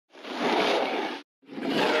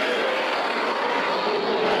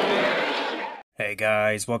Hey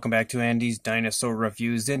guys, welcome back to Andy's Dinosaur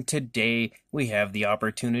Reviews, and today we have the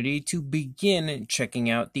opportunity to begin checking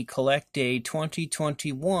out the Collecta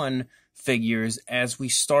 2021 figures as we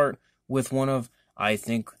start with one of, I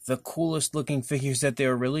think, the coolest looking figures that they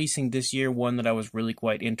are releasing this year, one that I was really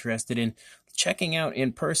quite interested in checking out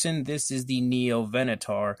in person. This is the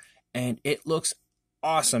Neovenator, and it looks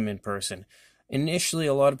awesome in person. Initially,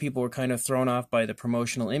 a lot of people were kind of thrown off by the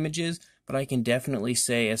promotional images, but I can definitely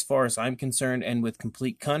say, as far as I'm concerned, and with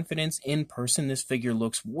complete confidence, in person, this figure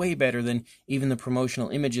looks way better than even the promotional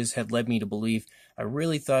images had led me to believe. I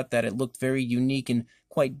really thought that it looked very unique and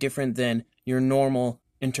quite different than your normal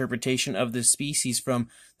interpretation of this species from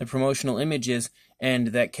the promotional images, and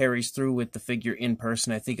that carries through with the figure in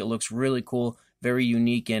person. I think it looks really cool, very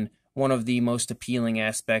unique, and one of the most appealing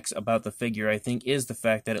aspects about the figure, I think, is the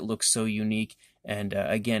fact that it looks so unique and,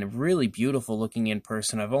 again, really beautiful looking in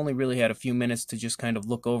person. I've only really had a few minutes to just kind of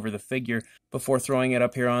look over the figure before throwing it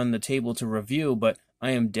up here on the table to review, but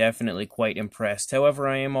I am definitely quite impressed. However,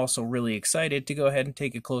 I am also really excited to go ahead and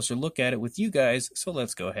take a closer look at it with you guys, so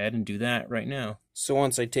let's go ahead and do that right now. So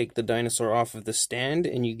once I take the dinosaur off of the stand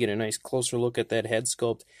and you get a nice closer look at that head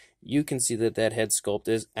sculpt, you can see that that head sculpt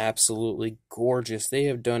is absolutely gorgeous. They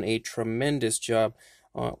have done a tremendous job.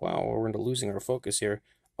 Wow, we're into losing our focus here.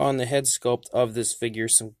 On the head sculpt of this figure,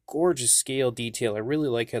 some gorgeous scale detail. I really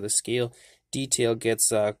like how the scale detail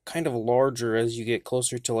gets kind of larger as you get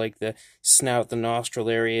closer to like the snout, the nostril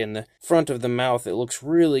area, and the front of the mouth. It looks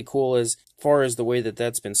really cool as far as the way that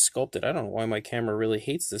that's been sculpted. I don't know why my camera really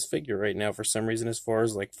hates this figure right now for some reason as far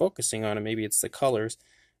as like focusing on it. Maybe it's the colors.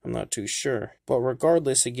 I'm not too sure. But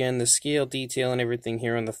regardless, again, the scale detail and everything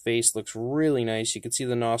here on the face looks really nice. You can see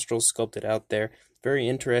the nostrils sculpted out there. Very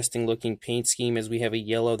interesting looking paint scheme as we have a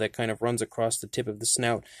yellow that kind of runs across the tip of the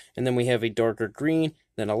snout. And then we have a darker green,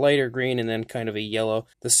 then a lighter green, and then kind of a yellow.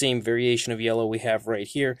 The same variation of yellow we have right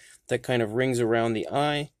here that kind of rings around the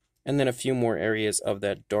eye. And then a few more areas of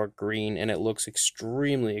that dark green, and it looks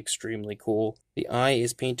extremely, extremely cool. The eye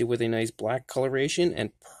is painted with a nice black coloration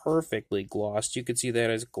and perfectly glossed. You could see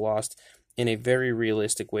that as glossed in a very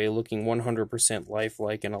realistic way, looking 100%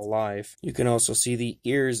 lifelike and alive. You can also see the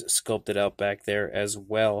ears sculpted out back there as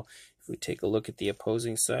well. If we take a look at the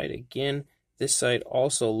opposing side again, this side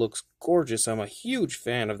also looks gorgeous. I'm a huge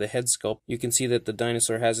fan of the head sculpt. You can see that the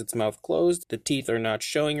dinosaur has its mouth closed. The teeth are not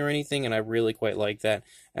showing or anything, and I really quite like that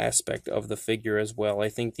aspect of the figure as well. I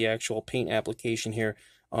think the actual paint application here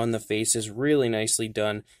on the face is really nicely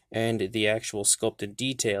done, and the actual sculpted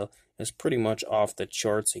detail is pretty much off the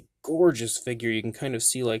charts. A gorgeous figure. You can kind of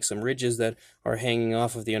see like some ridges that are hanging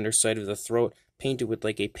off of the underside of the throat, painted with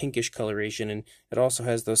like a pinkish coloration, and it also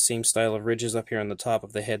has those same style of ridges up here on the top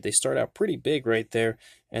of the head. They start out pretty big right there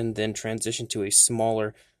and then transition to a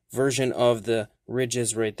smaller version of the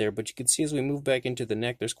ridges right there. But you can see as we move back into the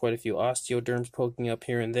neck, there's quite a few osteoderms poking up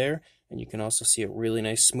here and there, and you can also see a really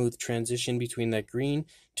nice smooth transition between that green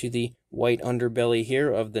to the white underbelly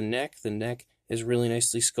here of the neck. The neck is really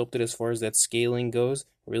nicely sculpted as far as that scaling goes.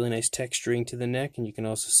 Really nice texturing to the neck, and you can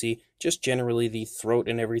also see just generally the throat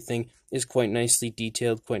and everything is quite nicely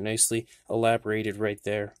detailed, quite nicely elaborated right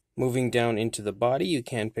there. Moving down into the body, you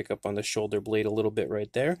can pick up on the shoulder blade a little bit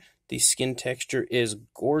right there. The skin texture is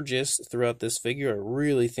gorgeous throughout this figure. I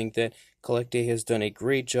really think that Collecta has done a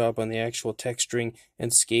great job on the actual texturing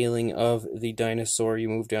and scaling of the dinosaur. You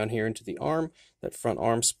move down here into the arm. That front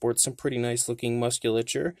arm sports some pretty nice looking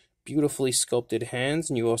musculature. Beautifully sculpted hands,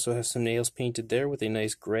 and you also have some nails painted there with a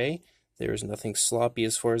nice gray. There is nothing sloppy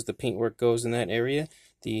as far as the paintwork goes in that area.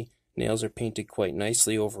 The nails are painted quite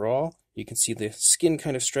nicely overall. You can see the skin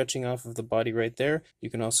kind of stretching off of the body right there.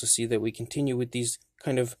 You can also see that we continue with these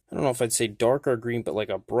kind of, I don't know if I'd say darker green, but like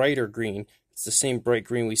a brighter green. It's the same bright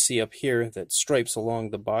green we see up here that stripes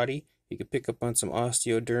along the body. You can pick up on some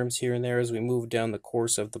osteoderms here and there as we move down the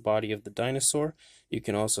course of the body of the dinosaur. You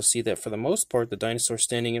can also see that for the most part, the dinosaur is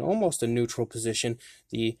standing in almost a neutral position.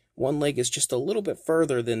 The one leg is just a little bit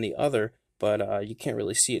further than the other, but you can't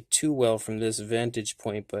really see it too well from this vantage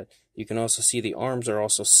point. But you can also see the arms are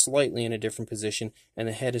also slightly in a different position, and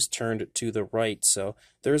the head is turned to the right. So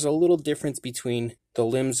there's a little difference between the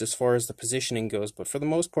limbs as far as the positioning goes, but for the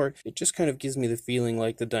most part, it just kind of gives me the feeling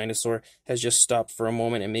like the dinosaur has just stopped for a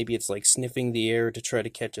moment, and maybe it's like sniffing the air to try to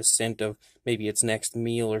catch a scent of maybe its next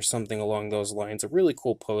meal or something along those lines. A really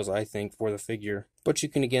cool pose, I think, for the figure. But you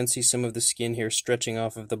can again see some of the skin here stretching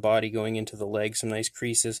off of the body going into the legs, some nice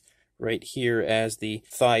creases right here as the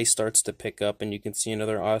thigh starts to pick up, and you can see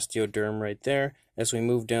another osteoderm right there. As we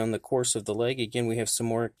move down the course of the leg, again, we have some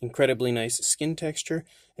more incredibly nice skin texture,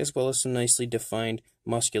 as well as some nicely defined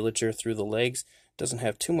musculature through the legs. Doesn't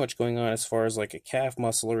have too much going on as far as like a calf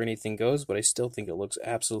muscle or anything goes, but I still think it looks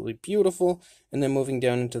absolutely beautiful. And then moving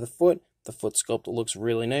down into the foot sculpt looks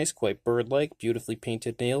really nice, quite bird-like, beautifully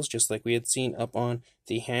painted nails, just like we had seen up on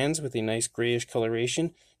the hands with a nice grayish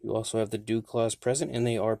coloration. You also have the dew claws present, and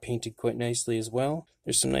they are painted quite nicely as well.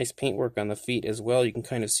 There's some nice paintwork on the feet as well. You can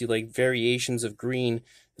kind of see like variations of green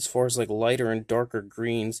as far as like lighter and darker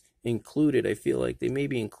greens included. I feel like they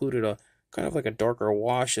maybe included a kind of like a darker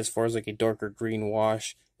wash as far as like a darker green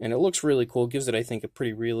wash. And it looks really cool. Gives it, I think, a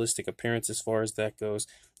pretty realistic appearance as far as that goes.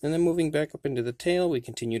 And then moving back up into the tail, we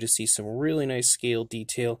continue to see some really nice scale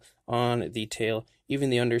detail on the tail. Even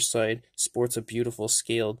the underside sports a beautiful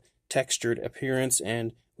scaled, textured appearance,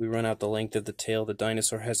 and we run out the length of the tail. The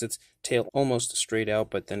dinosaur has its tail almost straight out,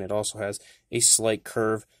 but then it also has a slight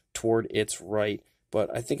curve toward its right. But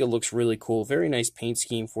I think it looks really cool. Very nice paint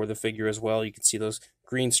scheme for the figure as well. You can see those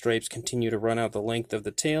green stripes continue to run out the length of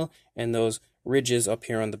the tail, and those ridges up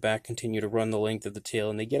here on the back continue to run the length of the tail,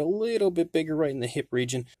 and they get a little bit bigger right in the hip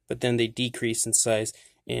region, but then they decrease in size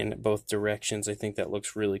in both directions. I think that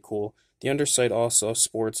looks really cool. The underside also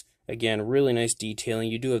sports, again, really nice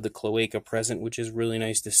detailing. You do have the cloaca present, which is really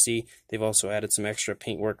nice to see. They've also added some extra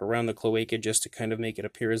paintwork around the cloaca just to kind of make it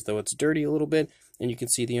appear as though it's dirty a little bit. And you can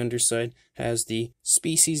see the underside has the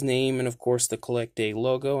species name and, of course, the Collecta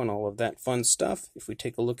logo and all of that fun stuff. If we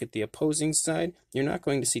take a look at the opposing side, you're not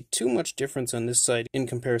going to see too much difference on this side in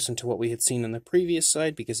comparison to what we had seen on the previous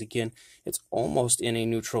side because, again, it's almost in a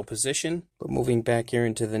neutral position. But moving back here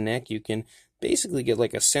into the neck, you can basically get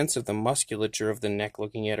like a sense of the musculature of the neck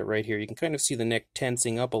looking at it right here. You can kind of see the neck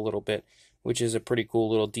tensing up a little bit, which is a pretty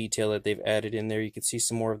cool little detail that they've added in there. You can see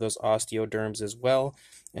some more of those osteoderms as well.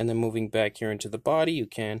 And then moving back here into the body, you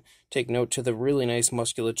can take note to the really nice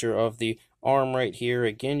musculature of the arm right here.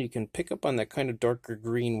 Again, you can pick up on that kind of darker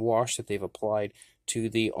green wash that they've applied to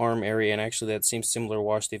the arm area, and actually that same similar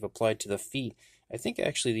wash they've applied to the feet. I think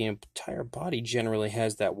actually the entire body generally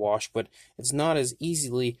has that wash, but it's not as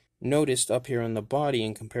easily noticed up here on the body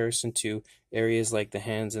in comparison to areas like the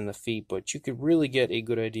hands and the feet, but you could really get a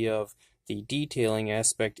good idea of the detailing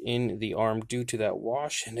aspect in the arm due to that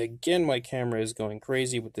wash. And again, my camera is going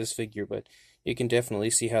crazy with this figure, but you can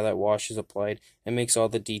definitely see how that wash is applied and makes all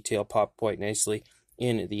the detail pop quite nicely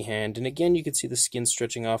in the hand. And again, you can see the skin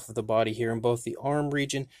stretching off of the body here in both the arm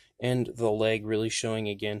region and the leg, really showing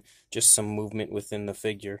again just some movement within the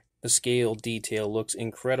figure. The scale detail looks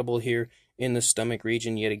incredible here in the stomach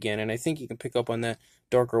region yet again, and I think you can pick up on that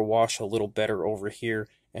darker wash a little better over here,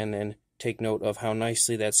 and then take note of how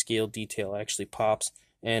nicely that scale detail actually pops.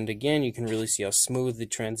 And again, you can really see how smooth the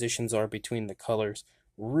transitions are between the colors.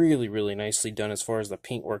 Really, really nicely done as far as the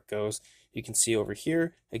paintwork goes. You can see over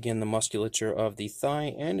here, again, the musculature of the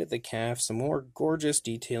thigh and the calf. Some more gorgeous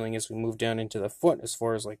detailing as we move down into the foot as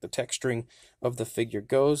far as like the texturing of the figure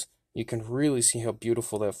goes. You can really see how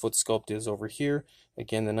beautiful that foot sculpt is over here.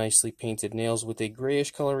 Again, the nicely painted nails with a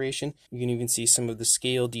grayish coloration. You can even see some of the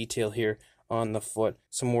scale detail here on the foot.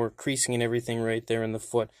 Some more creasing and everything right there in the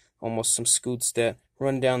foot. Almost some scoots that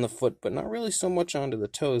run down the foot, but not really so much onto the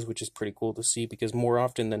toes, which is pretty cool to see because more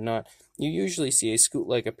often than not, you usually see a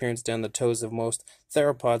scoot-like appearance down the toes of most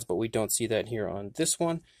theropods, but we don't see that here on this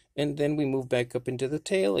one. And then we move back up into the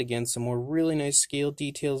tail. Again, some more really nice scale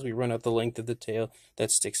details. We run out the length of the tail.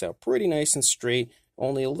 That sticks out pretty nice and straight.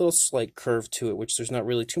 Only a little slight curve to it, which there's not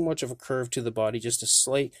really too much of a curve to the body. Just a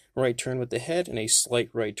slight right turn with the head and a slight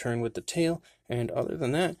right turn with the tail. And other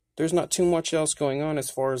than that, there's not too much else going on as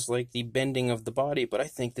far as like the bending of the body. But I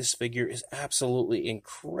think this figure is absolutely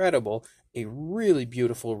incredible. A really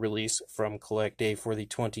beautiful release from Collecta for the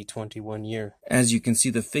 2021 year. As you can see,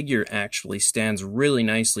 the figure actually stands really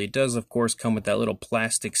nicely. It does, of course, come with that little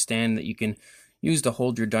plastic stand that you can use to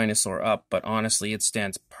hold your dinosaur up, but honestly, it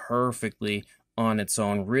stands perfectly on its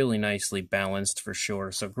own, really nicely balanced for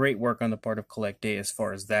sure. So great work on the part of Collecta as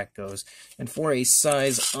far as that goes. And for a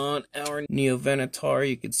size on our Neovenator,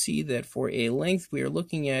 you can see that for a length, we are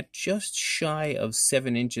looking at just shy of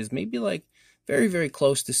 7 inches, maybe like very, very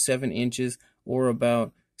close to 7 inches or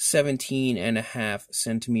about 17.5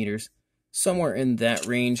 centimeters, somewhere in that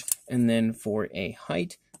range. And then for a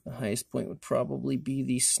height, the highest point would probably be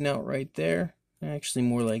the snout right there. Actually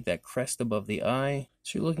more like that crest above the eye.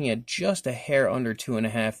 So you're looking at just a hair under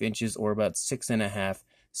 2.5 inches or about 6.5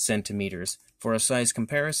 centimeters. For a size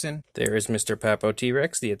comparison, there is Mr. Papo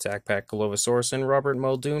T-Rex, the Attack Pack Golovosaurus, and Robert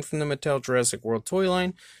Muldoon from the Mattel Jurassic World toy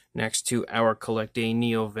line. next to our Collecta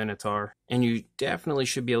Neovenator. And you definitely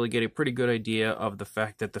should be able to get a pretty good idea of the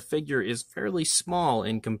fact that the figure is fairly small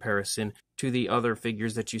in comparison to the other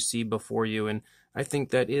figures that you see before you. And I think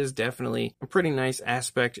that is definitely a pretty nice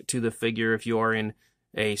aspect to the figure if you are in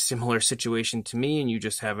a similar situation to me and you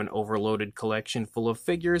just have an overloaded collection full of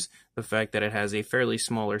figures. The fact that it has a fairly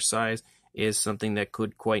smaller size is something that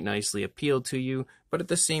could quite nicely appeal to you. But at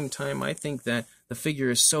the same time, I think that the figure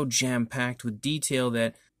is so jam-packed with detail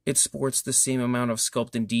that it sports the same amount of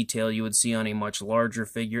sculpt and detail you would see on a much larger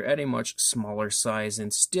figure at a much smaller size,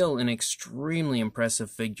 and still an extremely impressive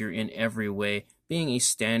figure in every way. Being a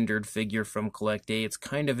standard figure from Collecta, it's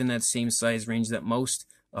kind of in that same size range that most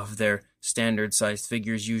of their standard sized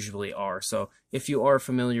figures usually are. So if you are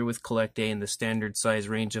familiar with Collecta and the standard size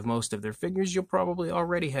range of most of their figures, you'll probably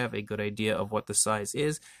already have a good idea of what the size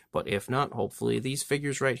is. But if not, hopefully these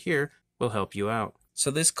figures right here will help you out. So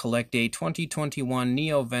this Collecta 2021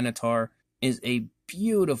 Neovenator is a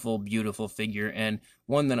beautiful, beautiful figure, and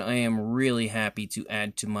one that I am really happy to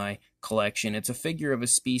add to my collection. It's a figure of a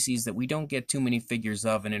species that we don't get too many figures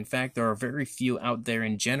of, and in fact there are very few out there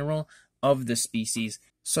in general of the species.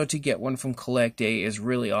 So to get one from Collecta is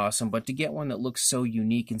really awesome, but to get one that looks so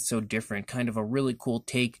unique and so different, kind of a really cool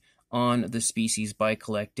take on the species by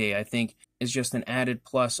Collecta, I think is just an added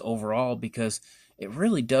plus overall, because it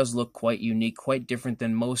really does look quite unique, quite different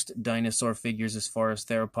than most dinosaur figures as far as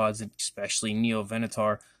theropods, especially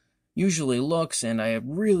Neovenator, usually looks, and I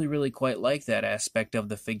really, really quite like that aspect of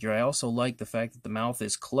the figure. I also like the fact that the mouth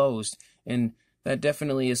is closed, and that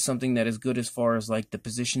definitely is something that is good as far as like the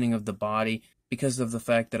positioning of the body, because of the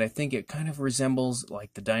fact that I think it kind of resembles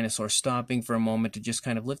like the dinosaur stopping for a moment to just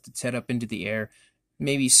kind of lift its head up into the air,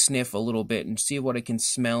 maybe sniff a little bit and see what it can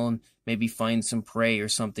smell and maybe find some prey or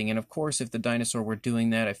something. And of course, if the dinosaur were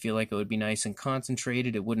doing that, I feel like it would be nice and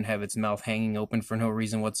concentrated. It wouldn't have its mouth hanging open for no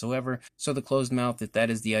reason whatsoever. So the closed mouth, if that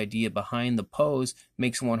is the idea behind the pose,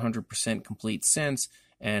 makes 100% complete sense.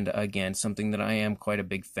 And again, something that I am quite a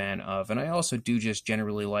big fan of. And I also do just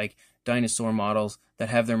generally like dinosaur models that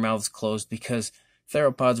have their mouths closed, because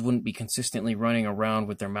theropods wouldn't be consistently running around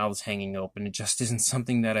with their mouths hanging open. It just isn't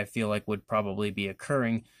something that I feel like would probably be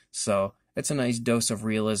occurring. So it's a nice dose of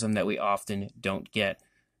realism that we often don't get.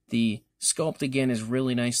 The sculpt again is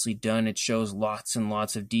really nicely done. It shows lots and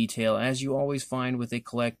lots of detail, as you always find with a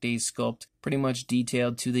Collecta sculpt, pretty much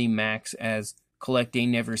detailed to the max, as Collecta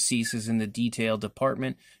never ceases in the detail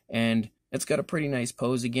department. And it's got a pretty nice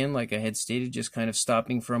pose again, like I had stated, just kind of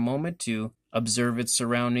stopping for a moment to observe its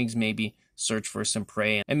surroundings, maybe search for some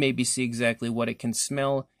prey, and maybe see exactly what it can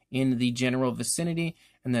smell in the general vicinity.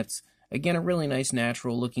 And that's, again, a really nice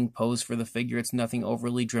natural looking pose for the figure. It's nothing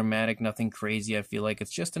overly dramatic, nothing crazy. I feel like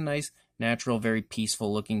it's just a nice, natural, very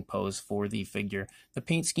peaceful looking pose for the figure. The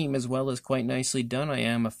paint scheme as well is quite nicely done. I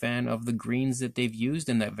am a fan of the greens that they've used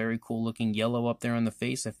and that very cool looking yellow up there on the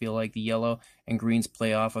face. I feel like the yellow and greens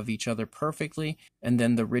play off of each other perfectly. And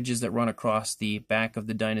then the ridges that run across the back of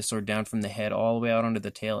the dinosaur down from the head all the way out onto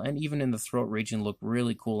the tail and even in the throat region look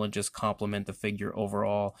really cool and just complement the figure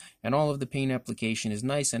overall. And all of the paint application is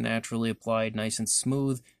nice and naturally applied, nice and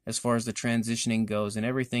smooth as far as the transitioning goes, and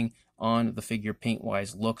everything on the figure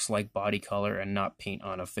paint-wise looks like body color and not paint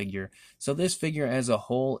on a figure. So this figure as a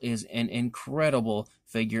whole is an incredible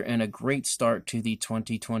figure and a great start to the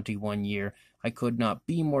 2021 year. I could not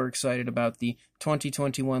be more excited about the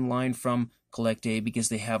 2021 line from Collecta, because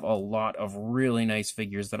they have a lot of really nice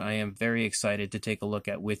figures that I am very excited to take a look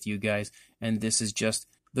at with you guys, and this is just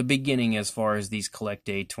the beginning as far as these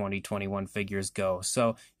Collecta 2021 figures go.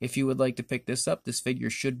 So if you would like to pick this up, this figure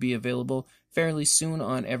should be available fairly soon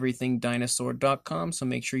on everythingdinosaur.com, so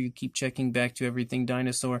make sure you keep checking back to Everything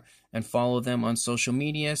Dinosaur and follow them on social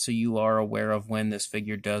media so you are aware of when this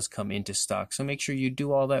figure does come into stock. So make sure you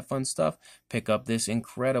do all that fun stuff, pick up this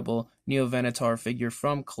incredible Neovenator figure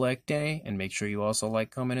from Collecta, and make sure you also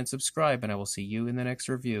like, comment, and subscribe, and I will see you in the next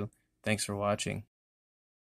review. Thanks for watching.